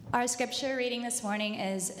Our scripture reading this morning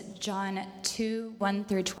is John 2, 1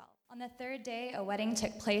 through 12. On the third day, a wedding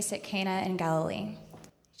took place at Cana in Galilee.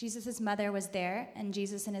 Jesus' mother was there, and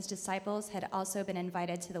Jesus and his disciples had also been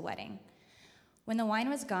invited to the wedding. When the wine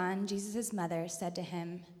was gone, Jesus' mother said to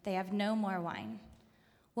him, "They have no more wine."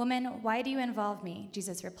 "Woman, why do you involve me?"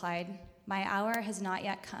 Jesus replied, "My hour has not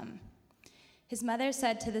yet come." His mother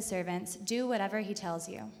said to the servants, "Do whatever he tells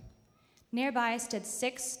you." Nearby stood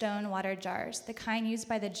 6 stone water jars, the kind used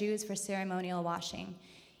by the Jews for ceremonial washing,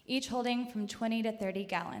 each holding from 20 to 30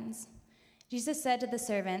 gallons. Jesus said to the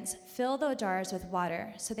servants, "Fill the jars with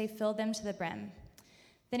water," so they filled them to the brim.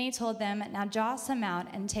 Then he told them, "Now draw some out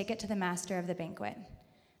and take it to the master of the banquet."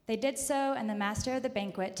 They did so, and the master of the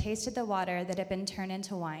banquet tasted the water that had been turned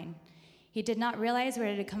into wine. He did not realize where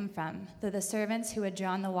it had come from, though the servants who had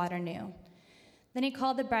drawn the water knew. Then he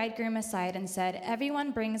called the bridegroom aside and said,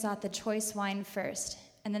 "Everyone brings out the choice wine first,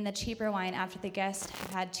 and then the cheaper wine after the guests have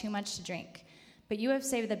had too much to drink. But you have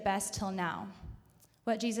saved the best till now."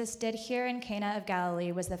 What Jesus did here in Cana of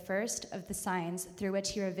Galilee was the first of the signs through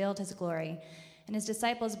which he revealed his glory, and his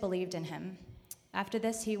disciples believed in him. After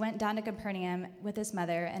this, he went down to Capernaum with his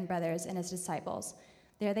mother and brothers and his disciples.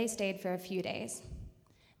 There they stayed for a few days.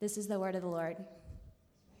 This is the word of the Lord.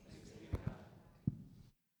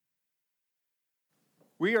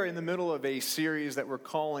 We are in the middle of a series that we're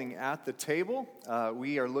calling At the Table.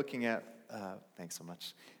 We are looking at, thanks so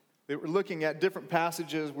much. We're looking at different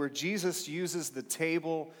passages where Jesus uses the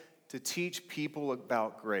table to teach people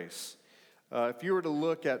about grace. If you were to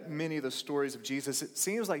look at many of the stories of Jesus, it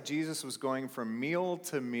seems like Jesus was going from meal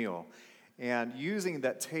to meal and using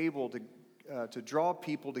that table to draw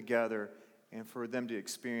people together and for them to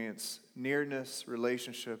experience nearness,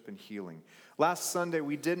 relationship, and healing. Last Sunday,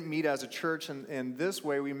 we didn't meet as a church, and in this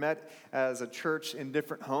way, we met as a church in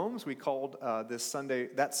different homes. We called that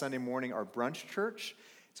Sunday morning our brunch church.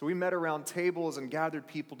 So we met around tables and gathered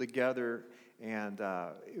people together, and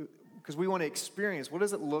because we want to experience what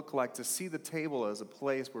does it look like to see the table as a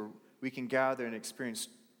place where we can gather and experience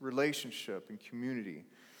relationship and community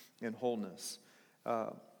and wholeness.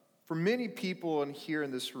 For many people here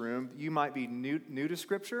in this room, you might be new to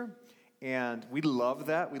Scripture, and we love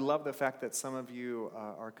that. We love the fact that some of you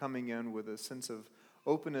are coming in with a sense of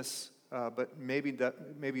openness, but maybe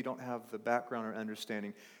you don't have the background or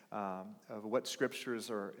understanding of what Scriptures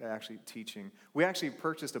are actually teaching. We actually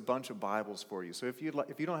purchased a bunch of Bibles for you. So if you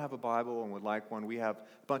don't have a Bible and would like one, we have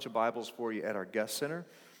a bunch of Bibles for you at our guest center.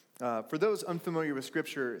 For those unfamiliar with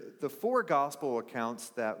Scripture, the 4 gospel accounts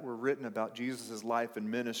that were written about Jesus' life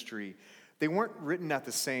and ministry, they weren't written at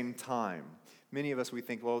the same time. Many of us, we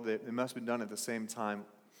think, well, they must have been done at the same time.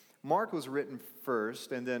 Mark was written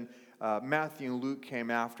first, and then Matthew and Luke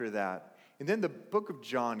came after that. And then the book of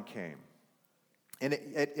John came. And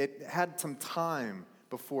it had some time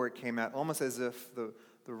before it came out, almost as if the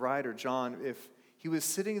writer, John, if he was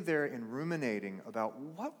sitting there and ruminating about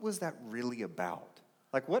what was that really about?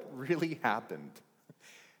 Like, what really happened?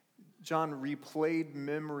 John replayed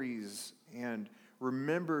memories and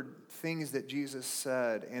remembered things that Jesus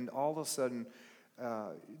said, and all of a sudden,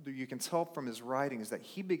 you can tell from his writings that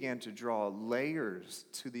he began to draw layers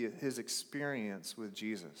to his experience with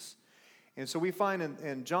Jesus. And so we find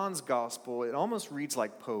in John's gospel, it almost reads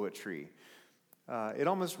like poetry. It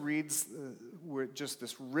almost reads with just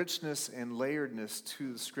this richness and layeredness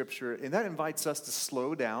to the Scripture, and that invites us to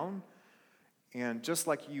slow down. And just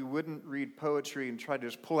like you wouldn't read poetry and try to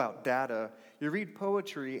just pull out data, you read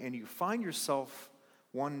poetry and you find yourself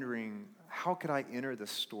wondering, how could I enter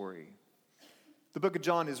this story? The book of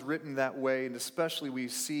John is written that way, and especially we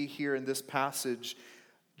see here in this passage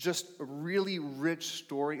just a really rich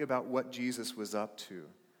story about what Jesus was up to.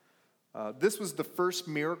 This was the first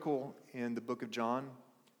miracle in the book of John.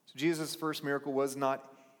 So Jesus' first miracle was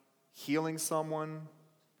not healing someone,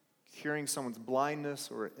 curing someone's blindness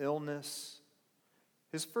or illness.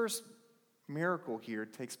 His first miracle here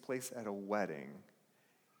takes place at a wedding,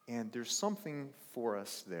 and there's something for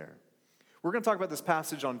us there. We're going to talk about this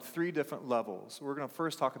passage on 3 different levels. We're going to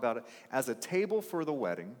first talk about it as a table for the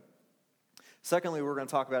wedding. Secondly, we're going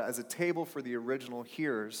to talk about it as a table for the original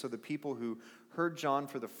hearers, so the people who heard John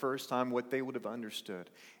for the first time, what they would have understood.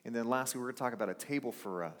 And then lastly, we're going to talk about a table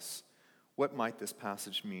for us. What might this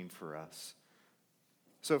passage mean for us?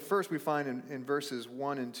 So first we find in verses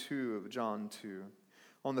 1 and 2 of John 2,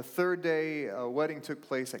 on the third day, a wedding took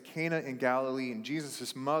place at Cana in Galilee, and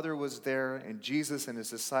Jesus' mother was there, and Jesus and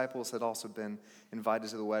his disciples had also been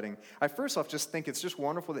invited to the wedding. I first off just think it's just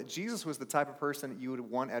wonderful that Jesus was the type of person that you would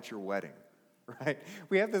want at your wedding, right?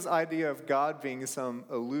 We have this idea of God being some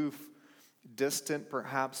aloof, distant,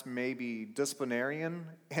 perhaps maybe disciplinarian,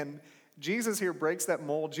 and Jesus here breaks that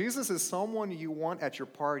mold. Jesus is someone you want at your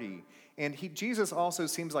party. And Jesus also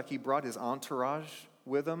seems like he brought his entourage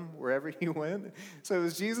with him wherever he went. So it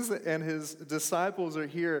was Jesus and his disciples are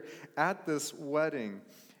here at this wedding.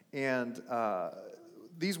 And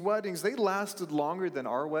these weddings, they lasted longer than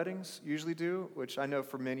our weddings usually do, which I know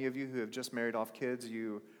for many of you who have just married off kids,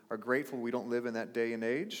 you are grateful we don't live in that day and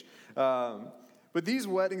age. But these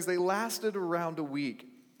weddings, they lasted around a week,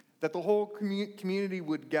 that the whole community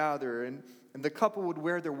would gather, and the couple would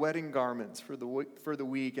wear their wedding garments for the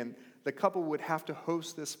week, and the couple would have to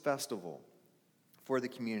host this festival for the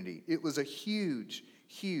community. It was a huge,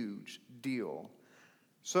 huge deal.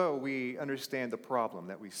 So we understand the problem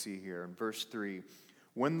that we see here in verse 3.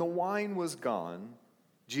 When the wine was gone,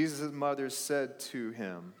 Jesus' mother said to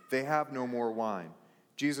him, "They have no more wine."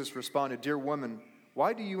 Jesus responded, "Dear woman,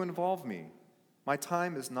 why do you involve me? My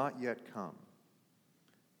time is not yet come."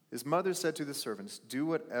 His mother said to the servants, Do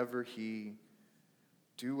whatever he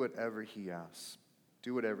asks.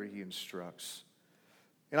 Do whatever he instructs.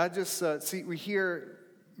 And I just we hear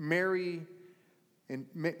Mary, and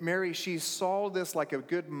Mary, she saw this like a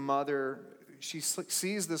good mother. She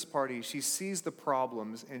sees this party, she sees the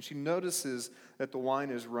problems, and she notices that the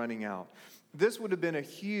wine is running out. This would have been a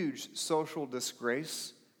huge social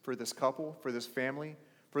disgrace for this couple, for this family,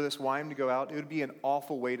 for this wine to go out. It would be an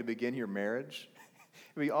awful way to begin your marriage.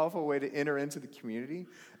 It would be an awful way to enter into the community.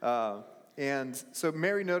 And so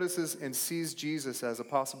Mary notices and sees Jesus as a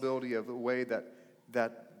possibility of a way that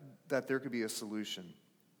there could be a solution.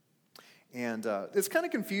 And it's kind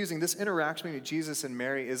of confusing. This interaction between Jesus and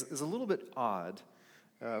Mary is a little bit odd.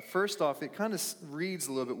 First off, it kind of reads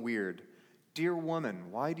a little bit weird. Dear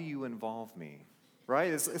woman, why do you involve me?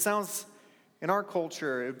 Right? It sounds, in our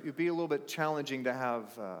culture, it would be a little bit challenging to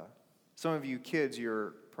have some of you kids,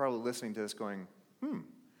 you're probably listening to this going,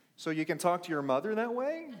 so you can talk to your mother that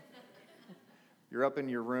way? You're up in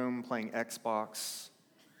your room playing Xbox.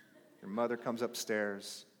 Your mother comes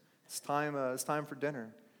upstairs. It's time for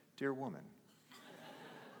dinner. Dear woman,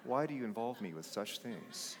 why do you involve me with such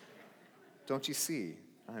things? Don't you see?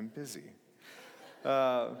 I'm busy.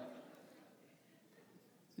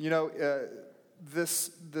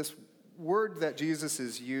 This word that Jesus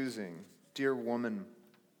is using, dear woman,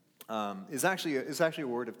 is actually a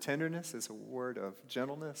word of tenderness. It's a word of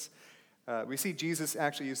gentleness. We see Jesus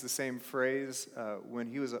actually use the same phrase when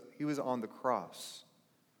he was on the cross.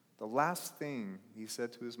 The last thing he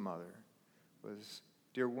said to his mother was,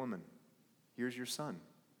 "Dear woman, here's your son.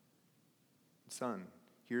 Son,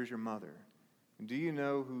 here's your mother." And do you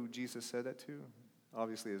know who Jesus said that to?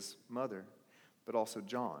 Obviously his mother, but also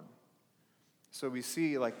John. So we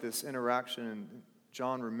see like this interaction and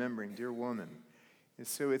John remembering, dear woman. And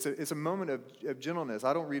so it's a moment of gentleness.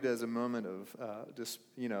 I don't read it as a moment of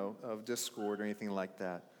discord or anything like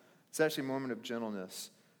that. It's actually a moment of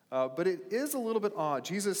gentleness. But it is a little bit odd.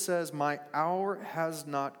 Jesus says, "My hour has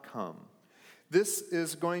not come." This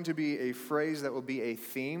is going to be a phrase that will be a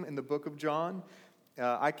theme in the book of John.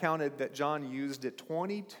 I counted that John used it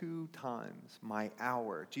 22 times, my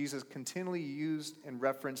hour. Jesus continually used and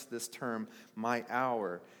referenced this term, my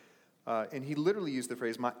hour. And he literally used the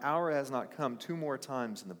phrase, "My hour has not come," 2 more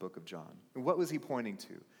times in the book of John. And what was he pointing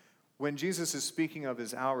to? When Jesus is speaking of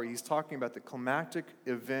his hour, he's talking about the climactic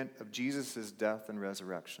event of Jesus' death and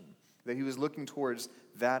resurrection, that he was looking towards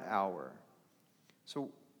that hour.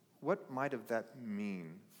 So what might have that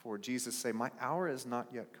mean for Jesus to say, "My hour has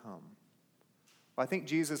not yet come"? Well, I think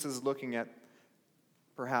Jesus is looking at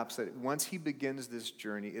perhaps that once he begins this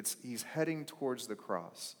journey, he's heading towards the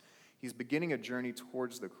cross. He's beginning a journey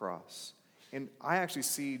towards the cross. And I actually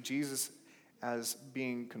see Jesus as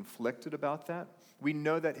being conflicted about that. We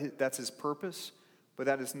know that that's his purpose, but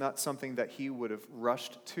that is not something that he would have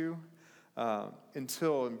rushed to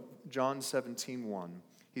until in John 17:1.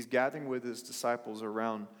 He's gathering with his disciples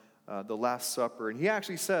around the Last Supper. And he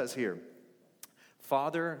actually says here,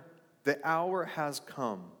 "Father, the hour has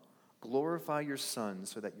come. Glorify your Son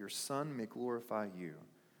so that your Son may glorify you."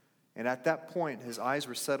 And at that point, his eyes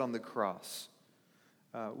were set on the cross.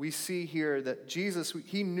 We see here that Jesus,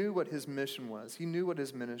 he knew what his mission was. He knew what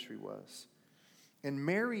his ministry was. And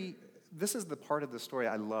Mary, this is the part of the story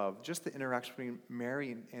I love, just the interaction between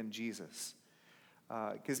Mary and Jesus.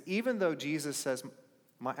 Because even though Jesus says,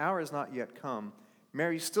 "My hour has not yet come,"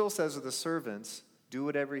 Mary still says to the servants, "Do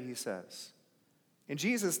whatever he says." And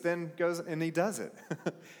Jesus then goes and he does it.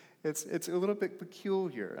 It's a little bit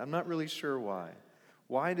peculiar. I'm not really sure why.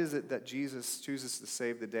 Why is it that Jesus chooses to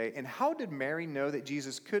save the day? And how did Mary know that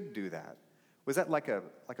Jesus could do that? Was that like a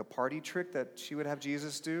party trick that she would have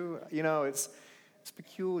Jesus do? It's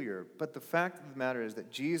peculiar. But the fact of the matter is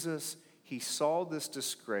that Jesus, he saw this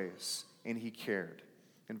disgrace. and he cared.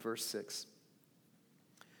 In verse 6.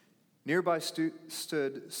 Nearby stood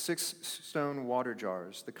 6 stone water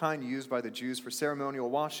jars, the kind used by the Jews for ceremonial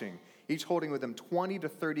washing, each holding with them 20 to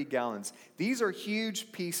 30 gallons. These are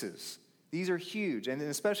huge pieces. These are huge. And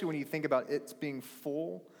especially when you think about it being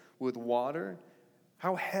full with water,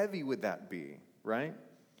 how heavy would that be, right?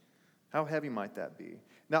 How heavy might that be?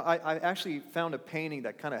 Now, I actually found a painting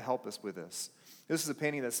that kind of helped us with this. This is a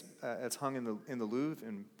painting that's hung in the Louvre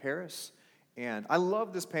in Paris. And I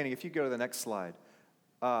love this painting. If you go to the next slide.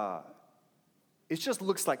 It just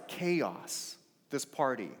looks like chaos, this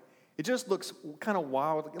party. It just looks kind of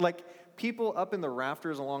wild. Like people up in the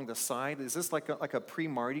rafters along the side. Is this like a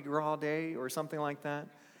pre-Mardi Gras day or something like that?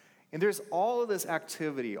 And there's all of this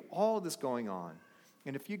activity, all of this going on.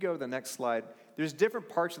 And if you go to the next slide, there's different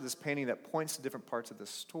parts of this painting that points to different parts of the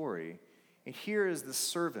story. And here is the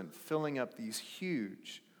servant filling up these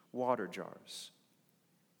huge water jars.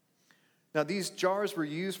 Now, these jars were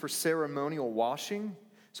used for ceremonial washing.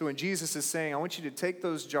 So when Jesus is saying, I want you to take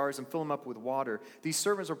those jars and fill them up with water, these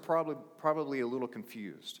servants are probably a little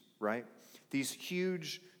confused, right? These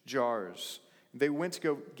huge jars. They went to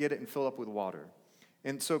go get it and fill up with water.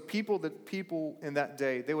 And so people in that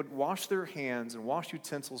day, they would wash their hands and wash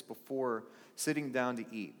utensils before sitting down to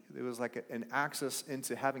eat. It was like an access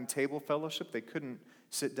into having table fellowship. They couldn't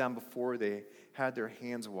sit down before they had their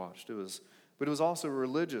hands washed. But it was also a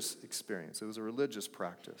religious experience. It was a religious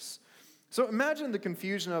practice. So imagine the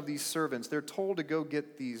confusion of these servants. They're told to go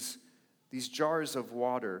get these jars of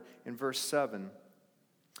water. In verse 7,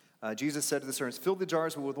 Jesus said to the servants, fill the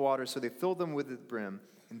jars with water. So they filled them with the brim.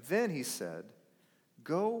 And then he said,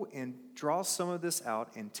 go and draw some of this out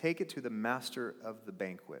and take it to the master of the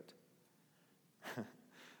banquet.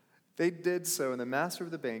 They did so, and the master of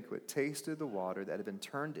the banquet tasted the water that had been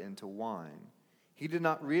turned into wine. He did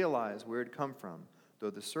not realize where it had come from, though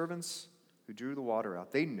the servants who drew the water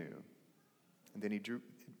out, they knew. And then he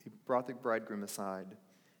brought the bridegroom aside,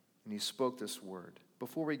 and he spoke this word.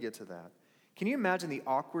 Before we get to that, can you imagine the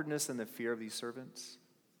awkwardness and the fear of these servants?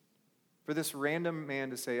 For this random man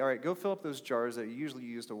to say, all right, go fill up those jars that you usually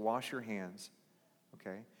use to wash your hands.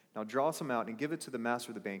 Okay, now draw some out and give it to the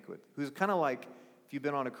master of the banquet, who's kind of like, if you've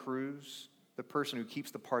been on a cruise, the person who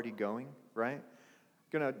keeps the party going, right?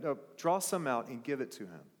 Draw some out and give it to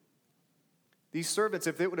him. These servants,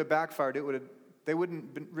 if it would have backfired, they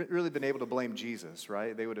wouldn't really been able to blame Jesus,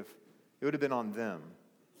 right? It would have been on them.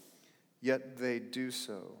 Yet they do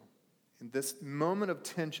so. And this moment of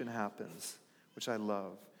tension happens, which I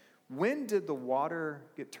love. When did the water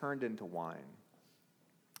get turned into wine?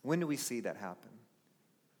 When do we see that happen?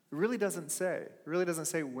 It really doesn't say. It really doesn't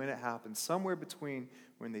say when it happened. Somewhere between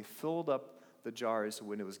when they filled up the jars and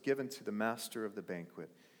when it was given to the master of the banquet,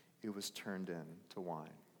 it was turned into wine.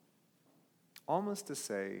 Almost to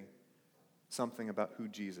say something about who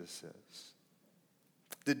Jesus is.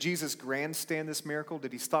 Did Jesus grandstand this miracle?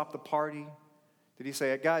 Did he stop the party? Did he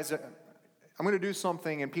say, guys, I'm going to do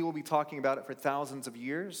something and people will be talking about it for thousands of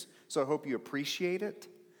years, so I hope you appreciate it?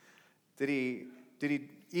 Did he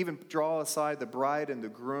even draw aside the bride and the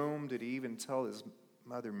groom? Did he even tell his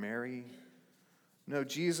mother Mary? No,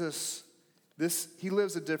 Jesus, he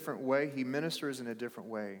lives a different way. He ministers in a different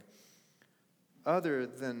way. Other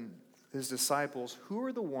than his disciples, who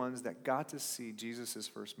are the ones that got to see Jesus'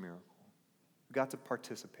 first miracle? Who got to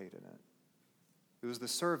participate in it? It was the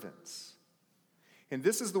servants. And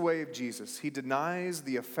this is the way of Jesus. He denies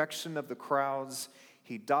the affection of the crowds.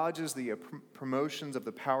 He dodges the promotions of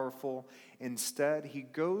the powerful. Instead, he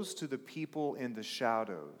goes to the people in the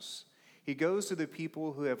shadows. He goes to the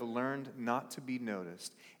people who have learned not to be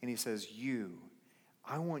noticed. And he says,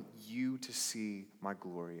 I want you to see my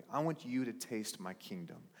glory. I want you to taste my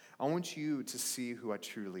kingdom. I want you to see who I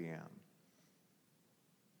truly am.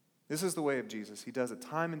 This is the way of Jesus. He does it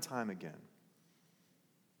time and time again.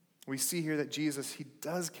 We see here that Jesus, he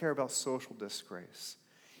does care about social disgrace.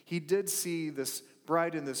 He did see this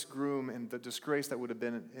bride and this groom and the disgrace that would have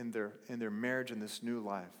been in their marriage and this new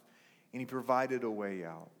life. And he provided a way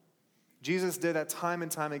out. Jesus did that time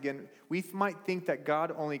and time again. We might think that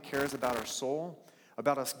God only cares about our soul,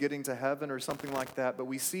 about us getting to heaven or something like that, but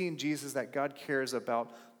we see in Jesus that God cares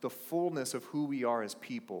about the fullness of who we are as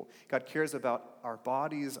people. God cares about our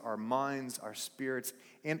bodies, our minds, our spirits,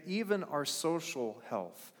 and even our social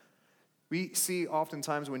health. We see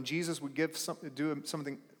oftentimes when Jesus would do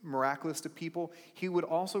something miraculous to people, he would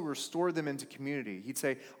also restore them into community. He'd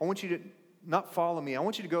say, I want you to not follow me. I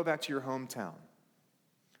want you to go back to your hometown.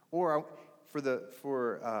 Or for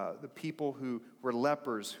the people who were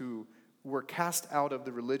lepers, who were cast out of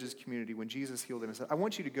the religious community when Jesus healed them, he said, I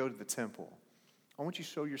want you to go to the temple. I want you to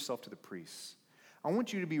show yourself to the priests. I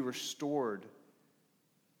want you to be restored.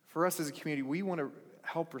 For us as a community, we want to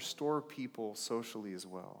help restore people socially as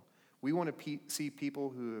well. We want to see people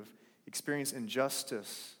who have experienced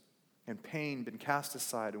injustice and pain, been cast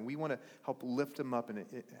aside, and we want to help lift them up and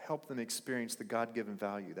help them experience the God-given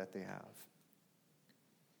value that they have.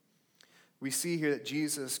 We see here that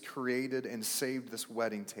Jesus created and saved this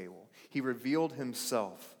wedding table. He revealed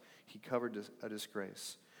himself. He covered a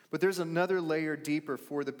disgrace. But there's another layer deeper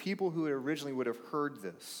for the people who originally would have heard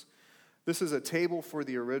this. This is a table for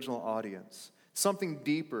the original audience. Something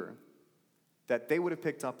deeper that they would have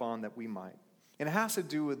picked up on that we might. And it has to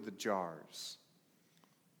do with the jars.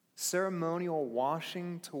 Ceremonial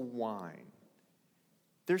washing to wine.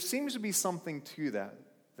 There seems to be something to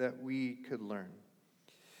that we could learn.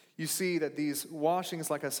 You see that these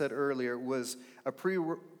washings, like I said earlier, was a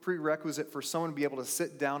prerequisite for someone to be able to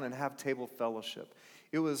sit down and have table fellowship.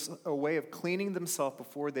 It was a way of cleaning themselves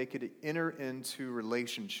before they could enter into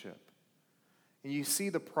relationship. And you see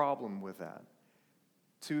the problem with that.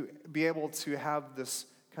 To be able to have this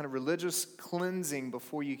kind of religious cleansing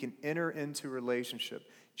before you can enter into relationship.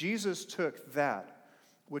 Jesus took that,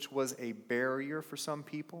 which was a barrier for some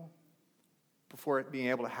people, before it being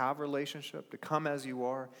able to have a relationship, to come as you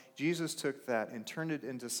are. Jesus took that and turned it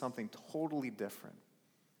into something totally different.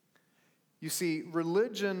 You see,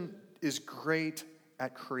 religion is great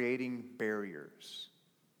at creating barriers.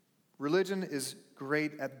 Religion is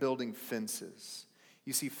great at building fences.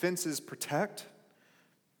 You see, fences protect.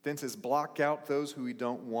 Fences block out those who we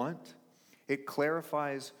don't want. It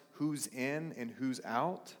clarifies who's in and who's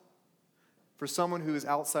out. For someone who is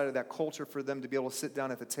outside of that culture, for them to be able to sit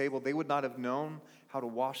down at the table, they would not have known how to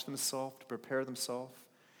wash themselves, to prepare themselves.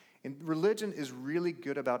 And religion is really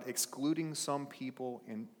good about excluding some people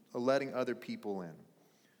and letting other people in.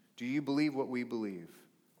 Do you believe what we believe?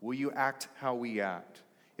 Will you act how we act?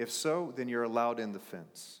 If so, then you're allowed in the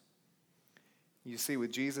fence. You see,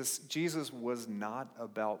 with Jesus, Jesus was not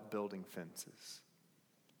about building fences.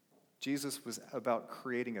 Jesus was about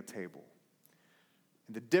creating a table.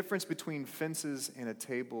 And the difference between fences and a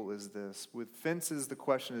table is this. With fences, the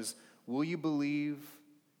question is, will you believe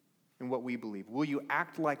in what we believe? Will you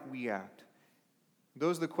act like we act?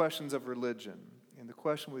 Those are the questions of religion. And the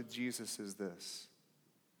question with Jesus is this.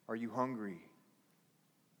 Are you hungry?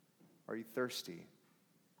 Are you thirsty?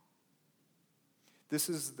 This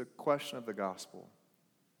is the question of the gospel.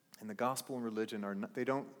 And the gospel and religion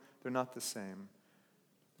they're not the same.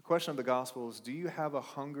 The question of the gospel is, do you have a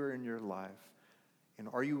hunger in your life? And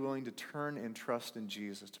are you willing to turn and trust in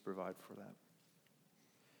Jesus to provide for that?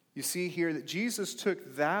 You see here that Jesus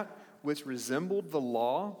took that which resembled the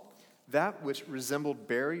law, that which resembled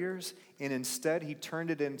barriers, and instead he turned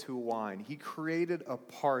it into wine. He created a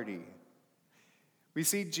party. We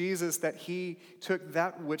see Jesus that he took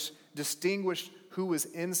that which distinguished who was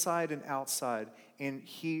inside and outside, and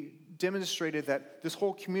he demonstrated that this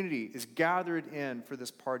whole community is gathered in for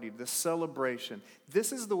this party, this celebration.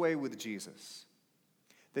 This is the way with Jesus.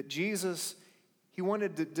 That Jesus, he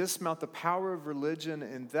wanted to dismount the power of religion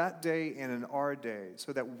in that day and in our day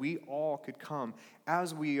so that we all could come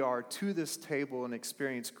as we are to this table and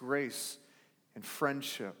experience grace and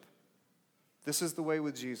friendship. This is the way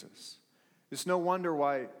with Jesus. It's no wonder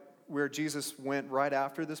where Jesus went right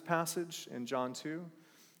after this passage in John 2.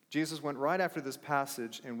 Jesus went right after this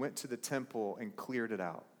passage and went to the temple and cleared it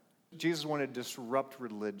out. Jesus wanted to disrupt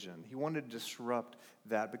religion. He wanted to disrupt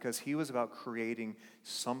that because he was about creating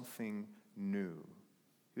something new.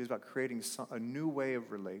 He was about creating a new way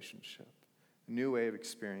of relationship, a new way of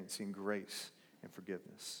experiencing grace and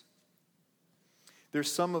forgiveness.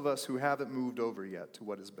 There's some of us who haven't moved over yet to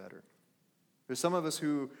what is better. There's some of us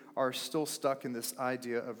who are still stuck in this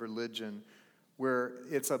idea of religion where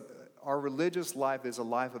our religious life is a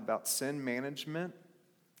life about sin management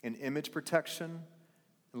and image protection,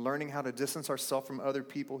 and learning how to distance ourselves from other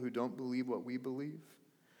people who don't believe what we believe.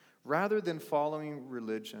 Rather than following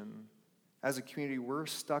religion, as a community, we're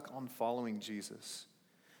stuck on following Jesus.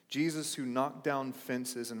 Jesus who knocked down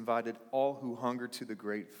fences, invited all who hunger to the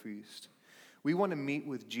great feast. We want to meet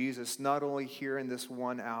with Jesus not only here in this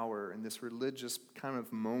 1 hour, in this religious kind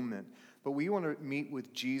of moment, but we want to meet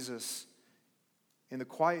with Jesus in the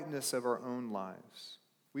quietness of our own lives.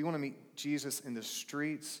 We want to meet Jesus in the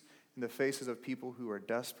streets, in the faces of people who are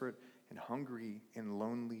desperate and hungry and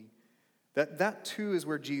lonely. That too is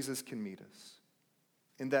where Jesus can meet us.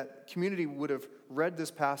 And that community would have read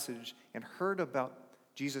this passage and heard about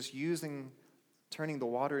Jesus turning the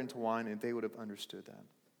water into wine, and they would have understood that.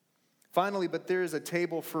 Finally, but there is a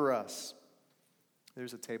table for us.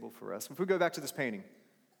 There's a table for us. If we go back to this painting,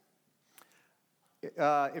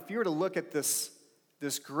 if you were to look at this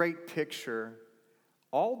great picture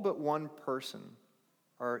all but one person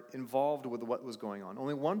are involved with what was going on.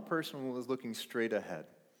 Only one person was looking straight ahead,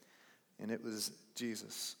 and it was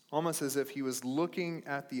Jesus. Almost as if he was looking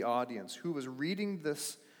at the audience who was reading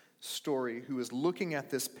this story, who was looking at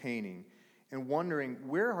this painting and wondering,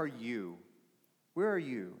 where are you? Where are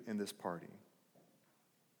you in this party?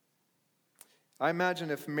 I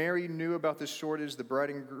imagine if Mary knew about this shortage, the bride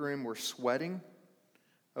and groom were sweating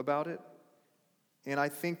about it. And I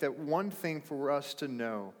think that one thing for us to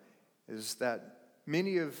know is that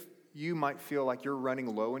many of you might feel like you're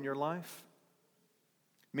running low in your life.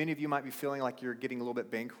 Many of you might be feeling like you're getting a little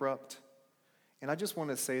bit bankrupt. And I just want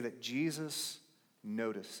to say that Jesus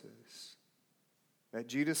notices. That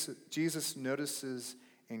Jesus notices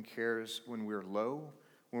and cares when we're low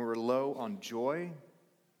on joy,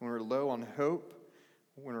 when we're low on hope,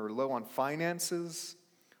 when we're low on finances,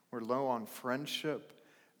 we're low on friendship,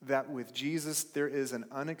 that with Jesus there is an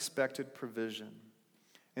unexpected provision.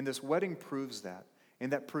 And this wedding proves that.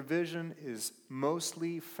 And that provision is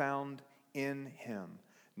mostly found in him.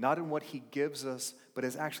 Not in what he gives us, but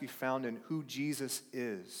is actually found in who Jesus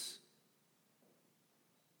is.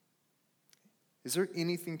 Is there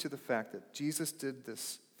anything to the fact that Jesus did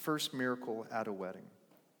this first miracle at a wedding?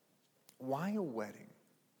 Why a wedding?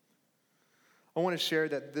 I want to share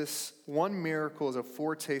that this one miracle is a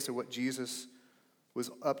foretaste of what Jesus was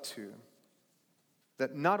up to.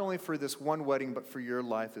 That not only for this one wedding, but for your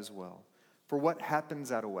life as well. For what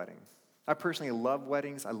happens at a wedding. I personally love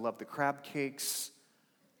weddings. I love the crab cakes.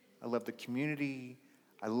 I love the community.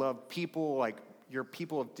 I love people, like your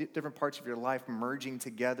people of different parts of your life merging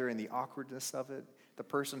together and the awkwardness of it. The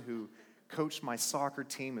person who coached my soccer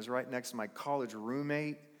team is right next to my college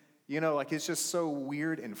roommate. Like it's just so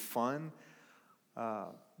weird and fun.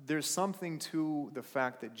 There's something to the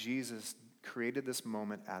fact that Jesus created this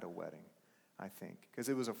moment at a wedding, I think. Because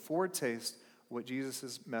it was a foretaste of what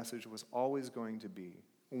Jesus' message was always going to be,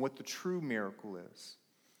 and what the true miracle is.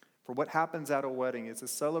 For what happens at a wedding is a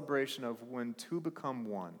celebration of when two become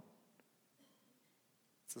one.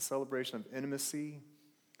 It's a celebration of intimacy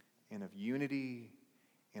and of unity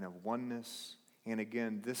and of oneness. And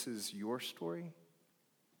again, this is your story.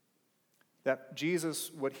 That Jesus,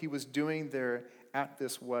 what he was doing there at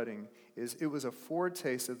this wedding, is it was a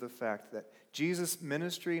foretaste of the fact that Jesus'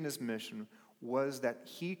 ministry and his mission was that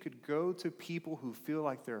he could go to people who feel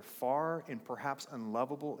like they're far and perhaps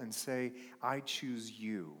unlovable and say, I choose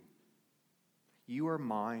you. You are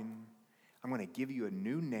mine. I'm going to give you a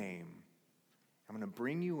new name. I'm going to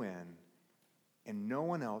bring you in, and no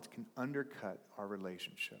one else can undercut our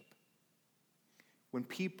relationship. When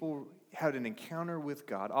people had an encounter with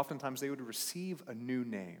God, oftentimes they would receive a new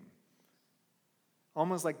name.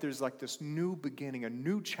 Almost like there's like this new beginning, a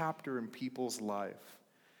new chapter in people's life.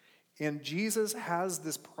 And Jesus has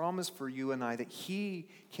this promise for you and I that he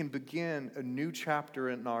can begin a new chapter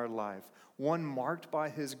in our life, one marked by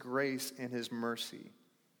his grace and his mercy.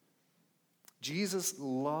 Jesus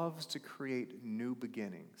loves to create new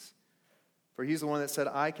beginnings. For he's the one that said,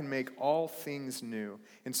 I can make all things new.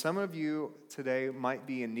 And some of you today might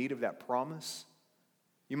be in need of that promise.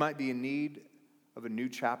 You might be in need of a new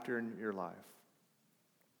chapter in your life.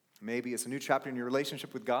 Maybe it's a new chapter in your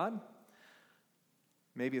relationship with God.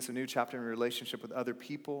 Maybe it's a new chapter in your relationship with other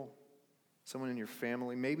people, someone in your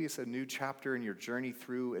family. Maybe it's a new chapter in your journey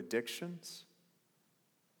through addictions.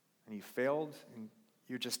 And you failed, and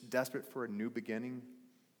you're just desperate for a new beginning.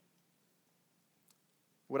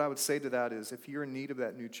 What I would say to that is, if you're in need of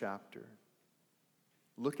that new chapter,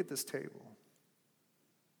 look at this table.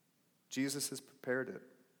 Jesus has prepared it.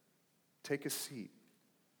 Take a seat.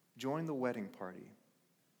 Join the wedding party.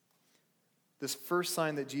 This first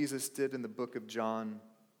sign that Jesus did in the book of John,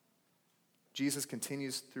 Jesus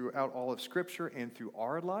continues throughout all of Scripture and through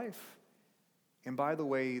our life. And by the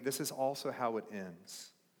way, this is also how it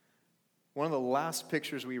ends. One of the last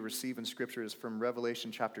pictures we receive in Scripture is from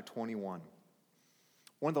Revelation chapter 21.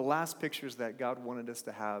 One of the last pictures that God wanted us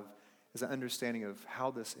to have is an understanding of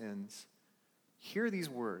how this ends. Hear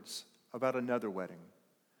these words about another wedding.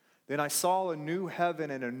 Then I saw a new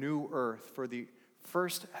heaven and a new earth, for the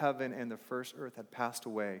first heaven and the first earth had passed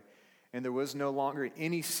away, and there was no longer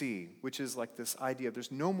any sea, which is like this idea of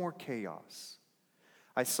there's no more chaos.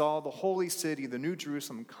 I saw the holy city, the new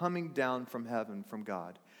Jerusalem, coming down from heaven, from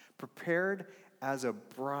God, prepared as a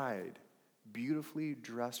bride, beautifully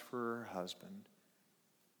dressed for her husband.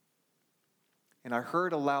 And I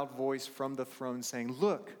heard a loud voice from the throne saying,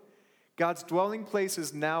 look, God's dwelling place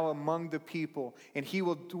is now among the people, and he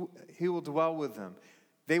will dwell with them.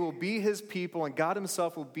 They will be his people, and God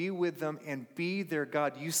himself will be with them and be their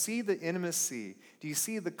God. You see the intimacy. Do you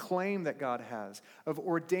see the claim that God has of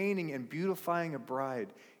ordaining and beautifying a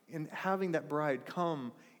bride and having that bride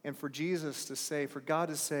come, and for Jesus to say, for God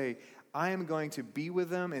to say, I am going to be with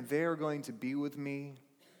them and they are going to be with me,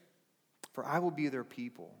 for I will be their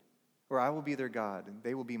people, or I will be their God and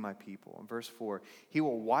they will be my people. In verse 4, he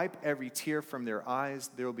will wipe every tear from their eyes.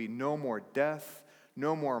 There will be no more death,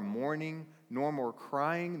 no more mourning, nor more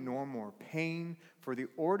crying, nor more pain, for the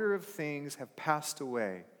order of things have passed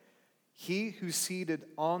away. He who's seated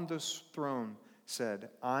on this throne said,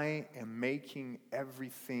 I am making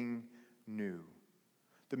everything new.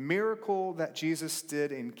 The miracle that Jesus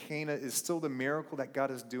did in Cana is still the miracle that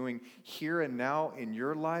God is doing here and now in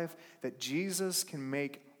your life, that Jesus can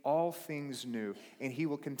make all things new, and he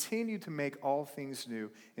will continue to make all things new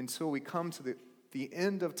until we come to the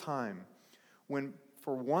end of time, when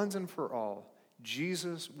for once and for all,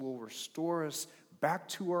 Jesus will restore us back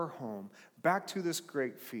to our home, back to this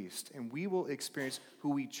great feast, and we will experience who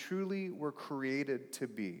we truly were created to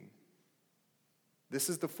be. This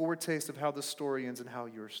is the foretaste of how the story ends and how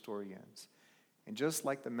your story ends. And just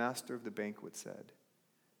like the master of the banquet said,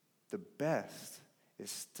 the best is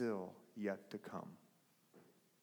still yet to come.